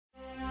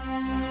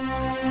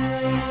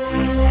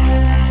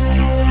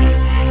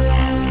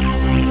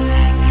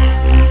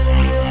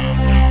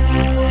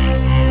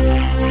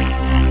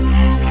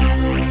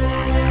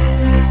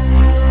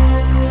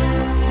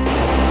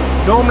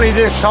Normally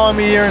this time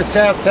of year in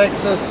South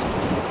Texas,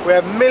 we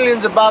have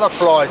millions of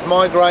butterflies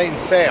migrating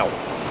south.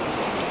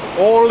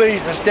 All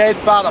these are dead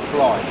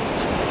butterflies.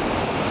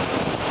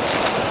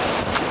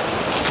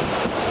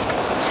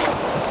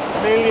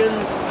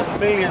 Millions and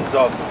millions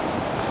of them.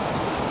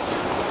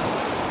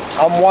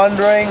 I'm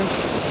wondering,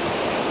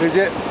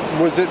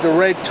 was it the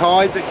red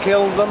tide that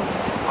killed them?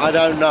 I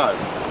don't know.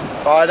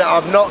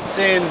 I've not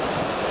seen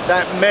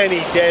that many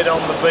dead on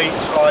the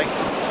beach like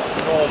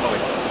normally.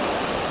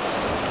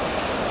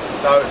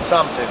 So it's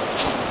something.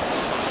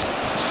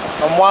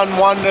 And one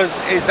wonders,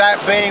 is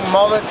that being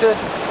monitored?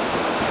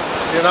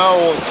 You know,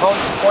 or the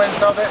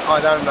consequence of it?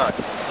 I don't know.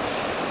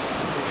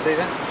 You see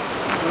that?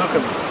 Look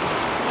at me.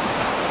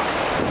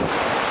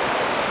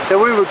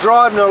 So we were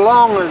driving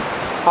along, and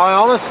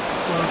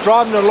we were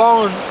driving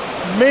along,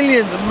 and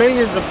millions and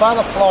millions of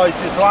butterflies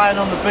just laying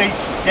on the beach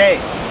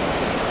dead.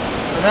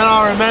 And then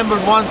I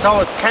remembered once I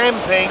was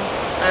camping,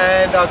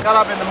 and I got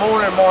up in the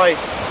morning, my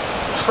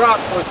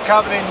truck was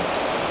covered in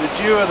the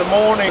dew of the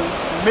morning,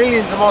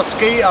 millions of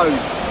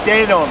mosquitoes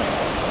dead on it.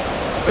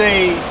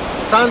 The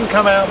sun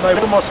come out and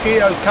the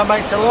mosquitoes come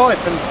back to life,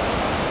 and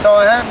so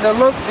I happened to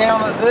look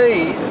down at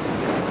these.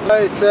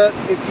 Notice that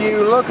if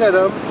you look at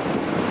them,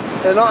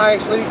 they're not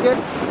actually dead.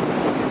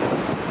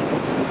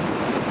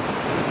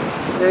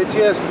 They're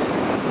just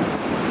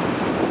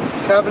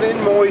covered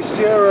in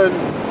moisture, and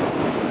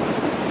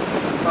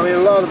I mean a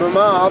lot of them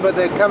are, but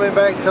they're coming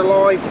back to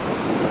life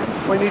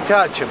when you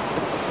touch them.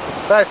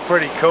 So that's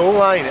pretty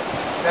cool, ain't it?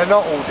 They're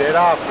not all dead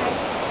after all.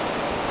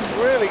 It's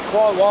really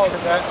quite wild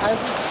that as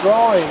it's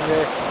drying,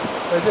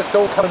 they're just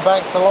all coming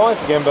back to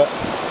life again. But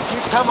if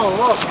you come and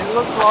look, it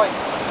looks like,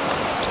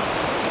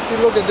 if you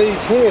look at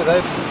these here,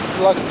 they're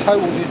like a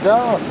total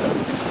disaster.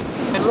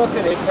 And look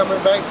at it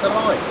coming back to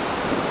life.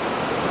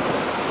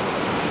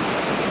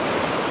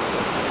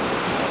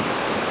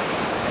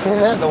 Isn't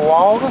that the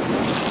wildest?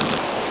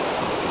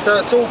 So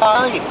it's all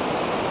pain.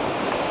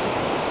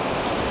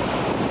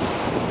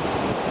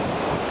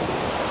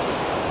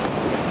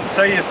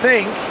 So you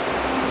think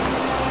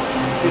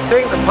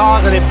the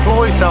park would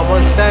employ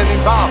someone standing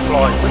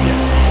butterflies, wouldn't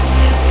you?